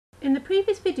In the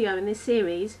previous video in this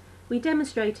series, we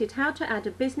demonstrated how to add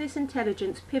a business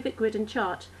intelligence pivot grid and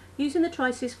chart using the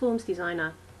TriSys Forms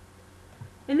Designer.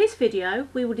 In this video,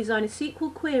 we will design a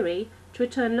SQL query to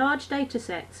return large data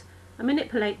sets and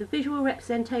manipulate the visual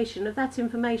representation of that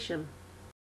information.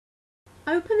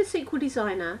 Open the SQL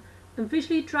Designer and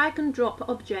visually drag and drop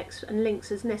objects and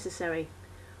links as necessary,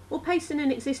 or paste in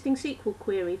an existing SQL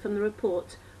query from the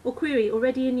report or query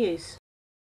already in use.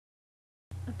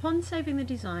 Upon saving the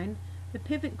design, the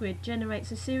pivot grid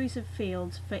generates a series of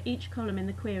fields for each column in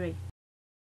the query.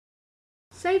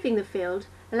 Saving the field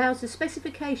allows the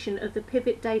specification of the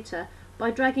pivot data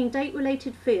by dragging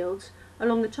date-related fields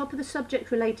along the top of the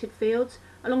subject-related fields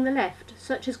along the left,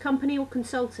 such as company or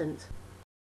consultant.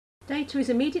 Data is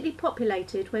immediately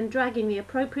populated when dragging the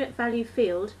appropriate value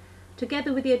field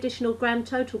together with the additional grand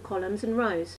total columns and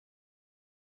rows.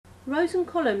 Rows and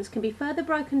columns can be further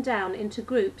broken down into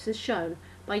groups as shown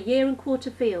by year and quarter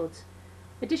fields.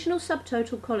 Additional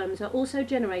subtotal columns are also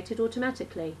generated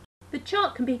automatically. The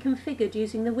chart can be configured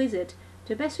using the wizard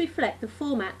to best reflect the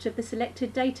format of the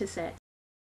selected data set.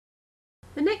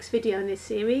 The next video in this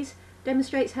series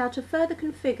demonstrates how to further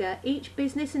configure each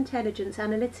business intelligence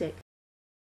analytic.